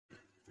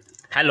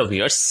Hello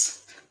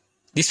viewers.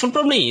 This one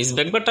problem is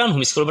back button,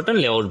 home scroll button,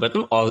 layout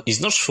button all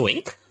is not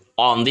showing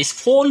on this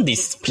phone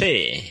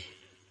display.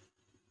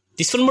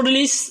 This one model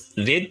is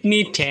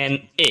Redmi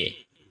 10A.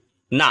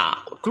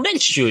 Now today I'll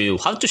show you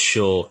how to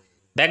show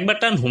back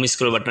button, home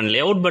scroll button,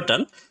 layout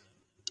button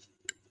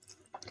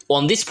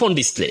on this phone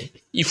display.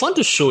 If you want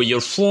to show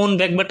your phone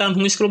back button,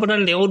 home scroll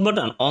button, layout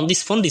button on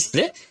this phone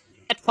display,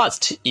 at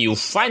first you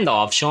find the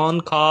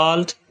option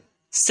called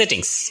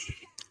settings.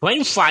 When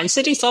you find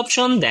settings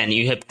option, then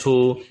you have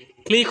to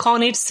click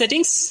on its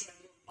settings.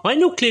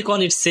 When you click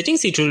on its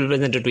settings, it will be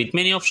presented with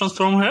many options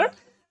from here.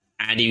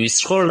 And you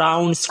scroll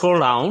down.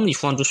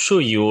 If you want to show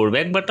your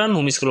back button,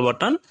 home scroll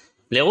button,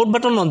 layout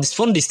button on this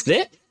phone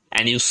display,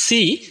 and you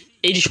see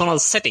additional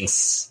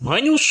settings.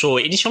 When you show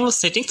additional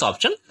settings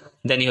option,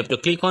 then you have to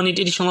click on it,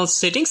 additional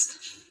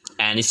settings,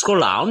 and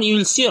scroll down. You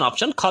will see an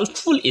option called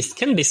full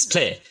screen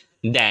display.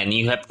 Then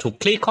you have to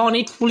click on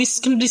it, full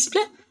screen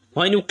display.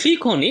 When you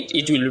click on it,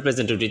 it will be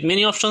presented with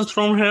many options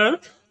from here.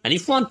 And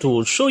if you want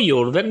to show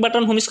your back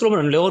button, home scroll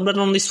button, layout button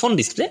on this phone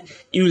display,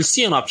 you will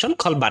see an option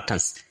called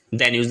buttons.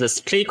 Then you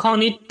just click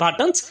on it,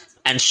 buttons,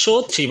 and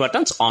show 3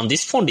 buttons on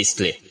this phone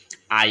display.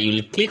 I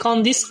will click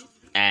on this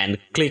and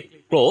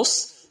click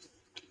close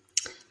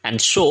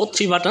and show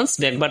 3 buttons,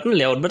 back button,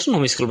 layout button,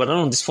 home scroll button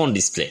on this phone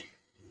display.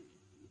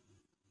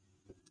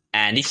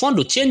 And if you want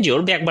to change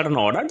your back button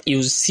order,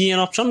 you see an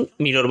option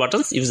mirror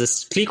buttons. You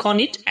just click on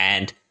it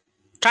and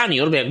turn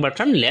your back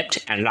button left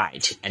and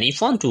right. And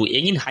if you want to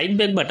again hide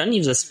back button,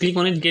 you just click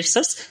on it, get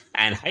search,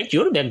 and hide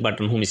your back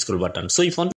button, home scroll button. So if you want